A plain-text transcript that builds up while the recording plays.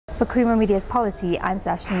For Creamer Media's Polity, I'm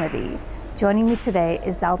Sashni Modi. Joining me today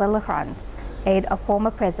is Zelda La Grange, aide of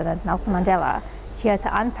former President Nelson Mandela, here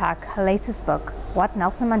to unpack her latest book, What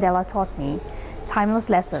Nelson Mandela Taught Me,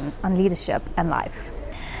 Timeless Lessons on Leadership and Life.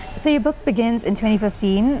 So your book begins in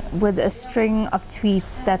 2015 with a string of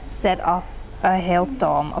tweets that set off a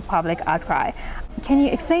hailstorm of public outcry. Can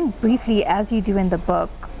you explain briefly, as you do in the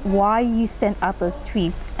book, why you sent out those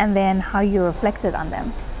tweets and then how you reflected on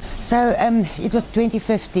them? So it was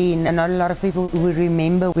 2015, and not a lot of people would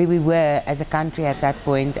remember where we were as a country at that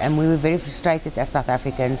point, and we were very frustrated as South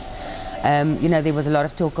Africans. There was a lot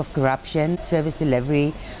of talk of corruption, service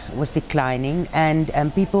delivery was declining,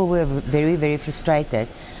 and people were very, very frustrated,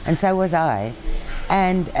 and so was I.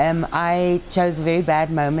 And I chose a very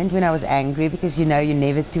bad moment when I was angry, because you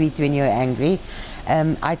never tweet when you're angry.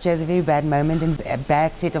 I chose a very bad moment and a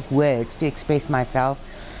bad set of words to express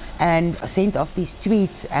myself, and sent off these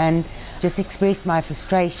tweets and just expressed my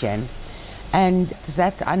frustration. And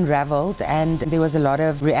that unraveled, and there was a lot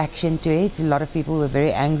of reaction to it. A lot of people were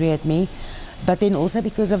very angry at me. But then also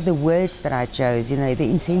because of the words that I chose, the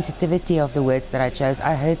insensitivity of the words that I chose,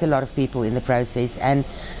 I hurt a lot of people in the process. And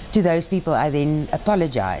to those people, I then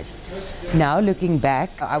apologized. Now, looking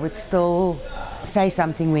back, I would still say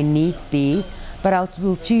something when needs be, but I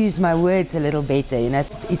will choose my words a little better.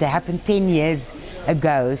 It happened 10 years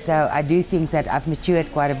ago, so I do think that I've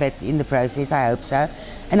matured quite a bit in the process, I hope so.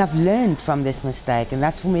 And I've learned from this mistake, and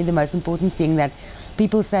that's for me the most important thing. That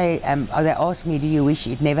people say, or they ask me, do you wish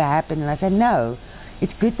it never happened? And I say, no,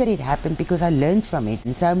 it's good that it happened because I learned from it.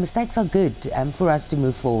 And so mistakes are good for us to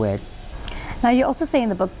move forward. Now, you also say in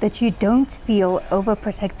the book that you don't feel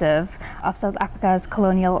overprotective of South Africa's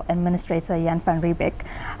colonial administrator, Jan van Riebeeck.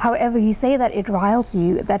 However, you say that it riles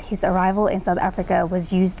you that his arrival in South Africa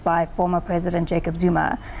was used by former President Jacob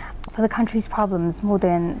Zuma for the country's problems more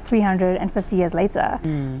than 350 years later.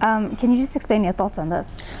 Can you just explain your thoughts on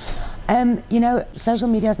this? Social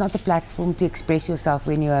media is not the platform to express yourself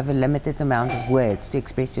when you have a limited amount of words to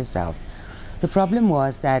express yourself. The problem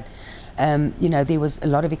was that there was a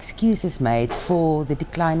lot of excuses made for the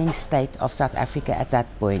declining state of South Africa at that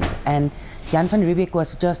point, and Jan van Riebeeck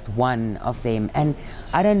was just one of them. And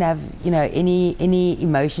I don't have any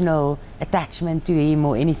emotional attachment to him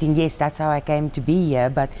or anything. Yes, that's how I came to be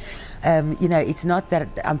here, but it's not that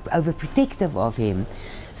I'm overprotective of him.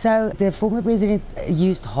 So the former president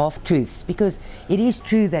used half-truths, because it is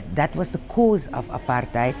true that that was the cause of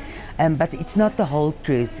apartheid, but it's not the whole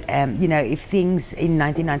truth. If things in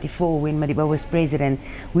 1994, when Madiba was president,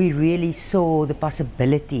 we really saw the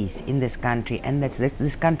possibilities in this country, and that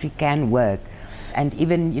this country can work. And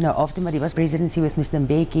even after Madiba's presidency with Mr.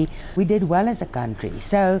 Mbeki, we did well as a country.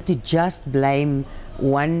 So to just blame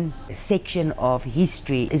one section of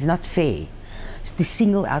history is not fair. To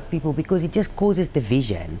single out people, because it just causes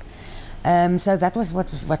division. So that was what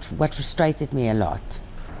frustrated me a lot.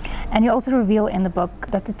 And you also reveal in the book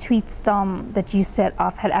that the tweet storm that you set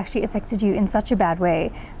off had actually affected you in such a bad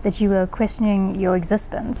way that you were questioning your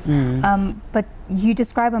existence. But you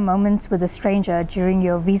describe a moment with a stranger during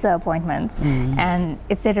your visa appointment, and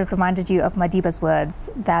it said it reminded you of Madiba's words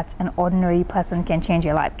that an ordinary person can change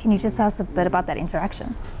your life. Can you just tell us a bit about that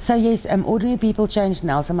interaction? So yes, ordinary people changed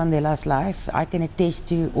Nelson Mandela's life. I can attest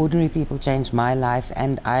to ordinary people changed my life,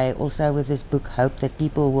 and I also, with this book, hope that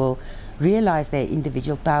people will realize their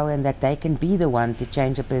individual power and that they can be the one to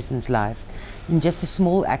change a person's life in just a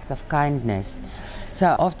small act of kindness.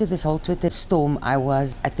 So after this whole Twitter storm, I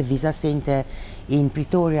was at the visa center in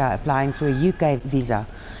Pretoria applying for a UK visa,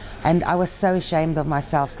 and I was so ashamed of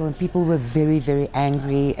myself still, and people were very, very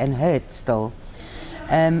angry and hurt still.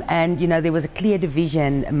 There was a clear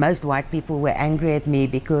division. Most white people were angry at me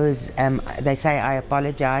because they say I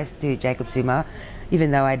apologized to Jacob Zuma,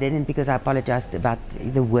 even though I didn't, because I apologized about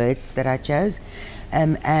the words that I chose.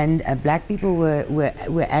 Black people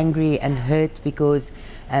were angry and hurt because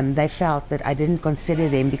they felt that I didn't consider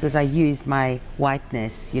them because I used my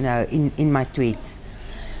whiteness, in my tweets.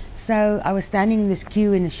 So I was standing in this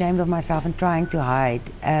queue and ashamed of myself and trying to hide.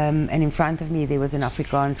 And in front of me there was an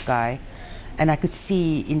Afrikaans guy, and I could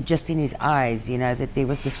see just in his eyes, that there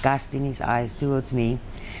was disgust in his eyes towards me.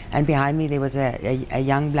 And behind me there was a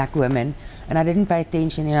young black woman, and I didn't pay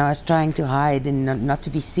attention. I was trying to hide and not to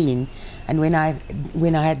be seen. And when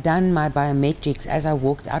I had done my biometrics, as I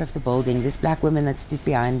walked out of the building, this black woman that stood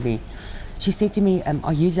behind me, she said to me,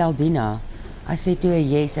 "Are you Zeldina?" I said to her,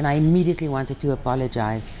 "Yes," and I immediately wanted to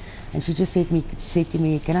apologize. And she just said to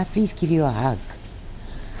me, "Can I please give you a hug?"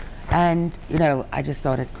 And I just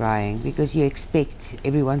started crying, because you expect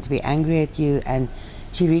everyone to be angry at you. And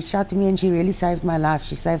she reached out to me and she really saved my life.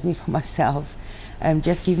 She saved me from myself.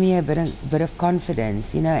 just give me a bit of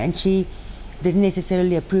confidence, you know. And she didn't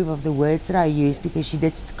necessarily approve of the words that I used because she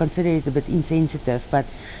did consider it a bit insensitive, but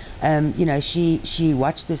you know, she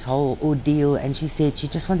watched this whole ordeal and she said she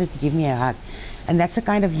just wanted to give me a hug. And that's the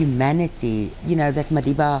kind of humanity, you know, that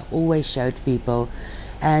Madiba always showed people.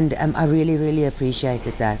 And I really, really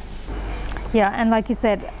appreciated that. Yeah, and like you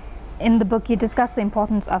said, in the book you discuss the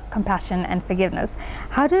importance of compassion and forgiveness.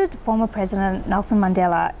 How did former President Nelson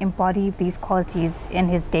Mandela embody these qualities in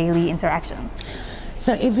his daily interactions?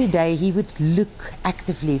 So every day he would look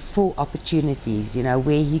actively for opportunities, you know,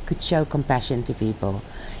 where he could show compassion to people.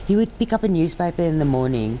 He would pick up a newspaper in the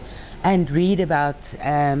morning and read about,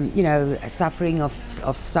 you know, suffering of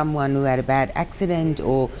someone who had a bad accident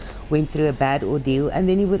or went through a bad ordeal, and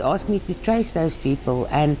then he would ask me to trace those people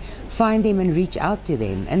and find them and reach out to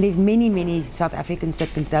them. And there's many, many South Africans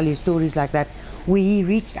that can tell you stories like that, where he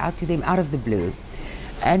reached out to them out of the blue.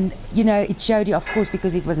 And, you know, it showed you, of course,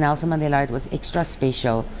 because it was Nelson Mandela, it was extra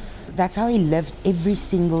special. That's how he lived every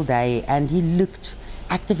single day, and he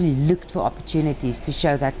actively looked for opportunities to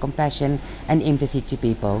show that compassion and empathy to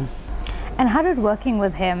people. And how did working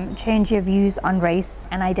with him change your views on race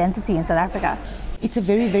and identity in South Africa? It's a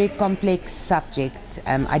very, very complex subject,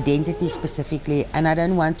 identity specifically, and I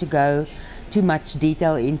don't want to go too much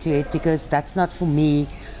detail into it because that's not for me,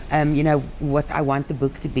 you know, what I want the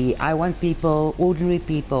book to be. I want people, ordinary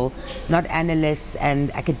people, not analysts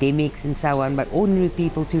and academics and so on, but ordinary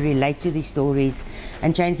people to relate to these stories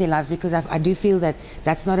and change their lives, because I do feel that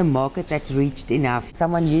that's not a market that's reached enough.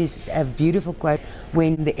 Someone used a beautiful quote,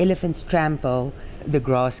 when the elephants trample, the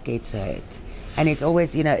grass gets hurt. And it's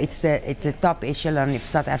always, you know, it's the top echelon of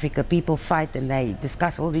South Africa. People fight and they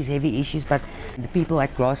discuss all these heavy issues, but the people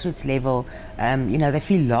at grassroots level, you know, they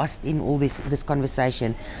feel lost in all this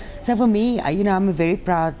conversation. So for me, you know, I'm a very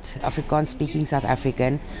proud Afrikaans-speaking South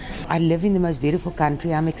African. I live in the most beautiful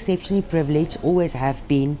country. I'm exceptionally privileged, always have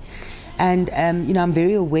been. And, you know, I'm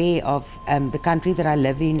very aware of the country that I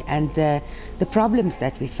live in and the problems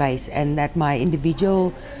that we face, and that my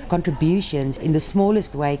individual contributions in the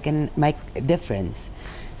smallest way can make a difference.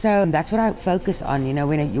 So that's what I focus on, you know,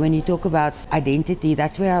 when you talk about identity,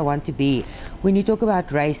 that's where I want to be. When you talk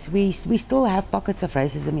about race, we still have pockets of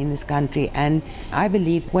racism in this country, and I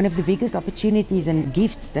believe one of the biggest opportunities and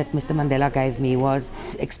gifts that Mr. Mandela gave me was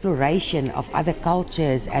exploration of other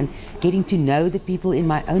cultures and getting to know the people in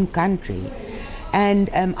my own country. And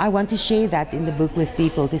I want to share that in the book with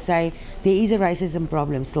people, to say there is a racism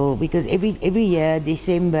problem still, because every year,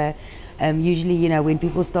 December, usually, you know, when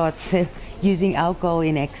people start using alcohol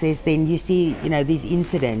in excess, then you see, you know, these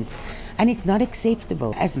incidents. And it's not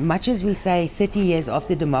acceptable. As much as we say 30 years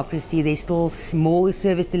after democracy, there's still more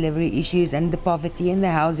service delivery issues and the poverty and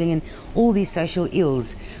the housing and all these social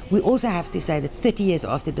ills. We also have to say that 30 years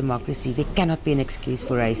after democracy, there cannot be an excuse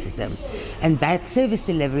for racism. And bad service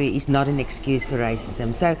delivery is not an excuse for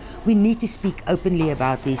racism. So we need to speak openly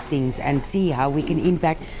about these things and see how we can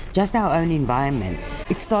impact just our own environment.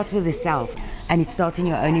 It starts with the self, and it starts in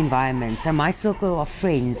your own environment. So my circle of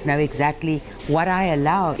friends know exactly what I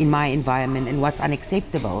allow in my environment and what's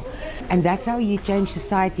unacceptable. And that's how you change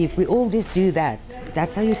society. If we all just do that,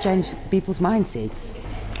 that's how you change people's mindsets.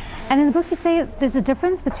 And in the book you say there's a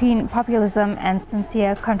difference between populism and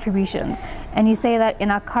sincere contributions. And you say that in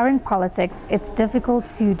our current politics, it's difficult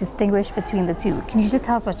to distinguish between the two. Can you just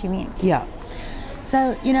tell us what you mean? Yeah.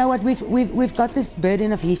 So, you know what, we've got this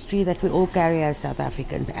burden of history that we all carry as South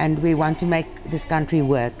Africans, and we want to make this country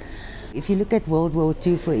work. If you look at World War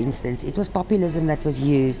II, for instance, it was populism that was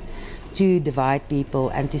used to divide people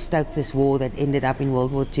and to stoke this war that ended up in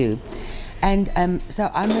World War II. And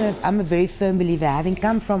so I'm a very firm believer, having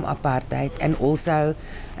come from apartheid and also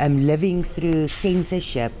living through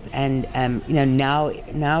censorship, and you know,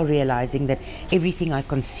 now realizing that everything I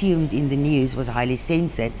consumed in the news was highly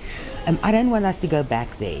censored. I don't want us to go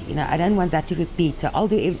back there. You know, I don't want that to repeat. So I'll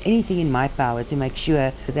do anything in my power to make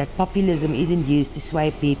sure that populism isn't used to sway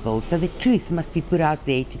people. So the truth must be put out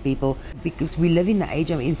there to people, because we live in the age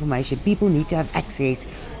of information. People need to have access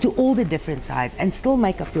to all the different sides and still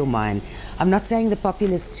make up your mind. I'm not saying the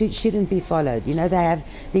populists shouldn't be followed. You know,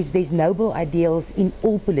 there's noble ideals in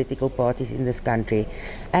all political parties in this country,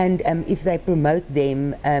 and if they promote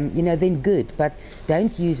them, you know, then good. But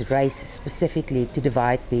don't use race specifically to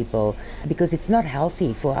divide people, because it's not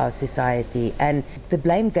healthy for our society, and the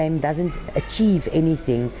blame game doesn't achieve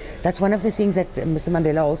anything. That's one of the things that Mr.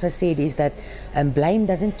 Mandela also said, is that blame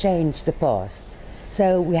doesn't change the past.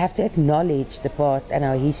 So we have to acknowledge the past and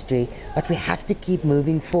our history, but we have to keep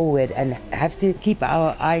moving forward and have to keep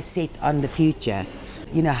our eyes set on the future.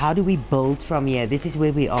 You know, how do we build from here? This is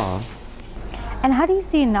where we are. And how do you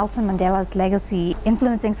see Nelson Mandela's legacy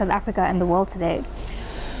influencing South Africa and the world today?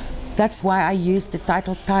 That's why I use the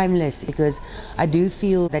title Timeless, because I do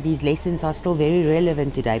feel that his lessons are still very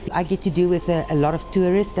relevant today. I get to do with a lot of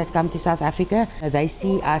tourists that come to South Africa. They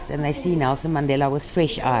see us and they see Nelson Mandela with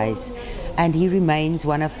fresh eyes. And he remains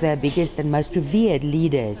one of the biggest and most revered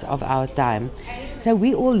leaders of our time. So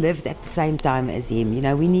we all lived at the same time as him. You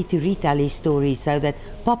know, we need to retell his story so that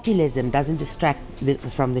populism doesn't distract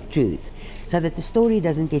from the truth, so that the story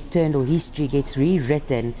doesn't get turned or history gets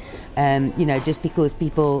rewritten, you know, just because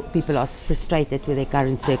people are frustrated with their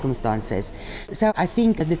current circumstances. So I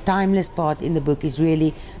think the timeless part in the book is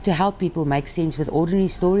really to help people make sense with ordinary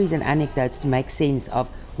stories and anecdotes to make sense of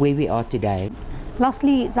where we are today.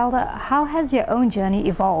 Lastly, Zelda, how has your own journey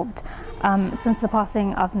evolved since the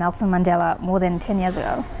passing of Nelson Mandela more than 10 years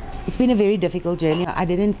ago? It's been a very difficult journey. I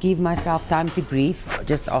didn't give myself time to grieve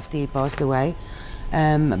just after he passed away.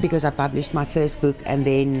 Because I published my first book, and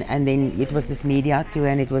then it was this media tour,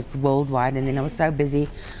 and it was worldwide, and then I was so busy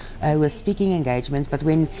with speaking engagements. But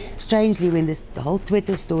strangely, when this whole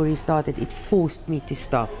Twitter story started, it forced me to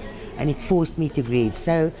stop, and it forced me to grieve.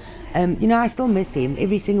 So, you know, I still miss him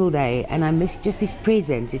every single day, and I miss just his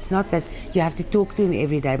presence. It's not that you have to talk to him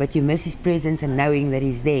every day, but you miss his presence and knowing that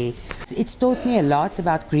he's there. It's taught me a lot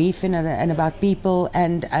about grief and about people,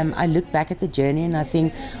 and I look back at the journey and I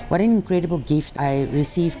think what an incredible gift I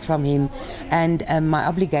received from him, and my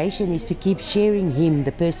obligation is to keep sharing him,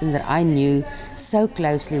 the person that I knew so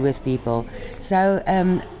closely, with people. So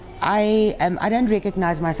I don't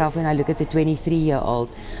recognize myself when I look at the 23-year-old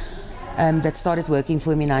that started working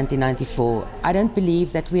for him in 1994. I don't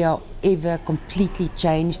believe that we are ever completely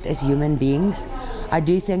changed as human beings. I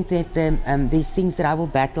do think that there's things that I will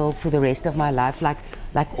battle for the rest of my life, like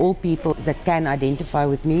all people that can identify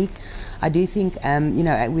with me. I do think, you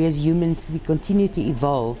know, we as humans, we continue to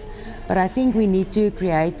evolve, but I think we need to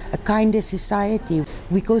create a kinder society,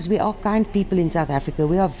 because we are kind people in South Africa.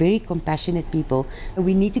 We are very compassionate people.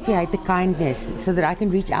 We need to create the kindness so that I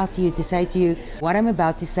can reach out to you to say to you, what I'm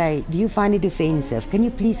about to say, do you find it offensive? Can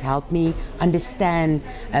you please help me understand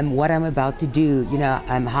what I'm about to do? You know,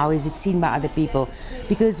 how is it seen by other people?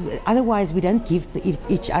 Because otherwise we don't give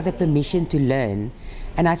each other permission to learn.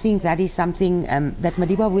 And I think that is something that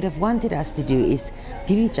Madiba would have wanted us to do, is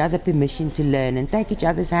give each other permission to learn and take each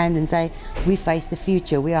other's hand and say, we face the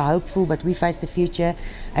future. We are hopeful, but we face the future.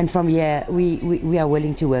 And from here, we are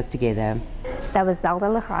willing to work together. That was Zelda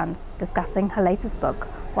La Grange discussing her latest book,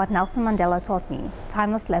 What Nelson Mandela Taught Me,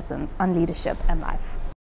 Timeless Lessons on Leadership and Life.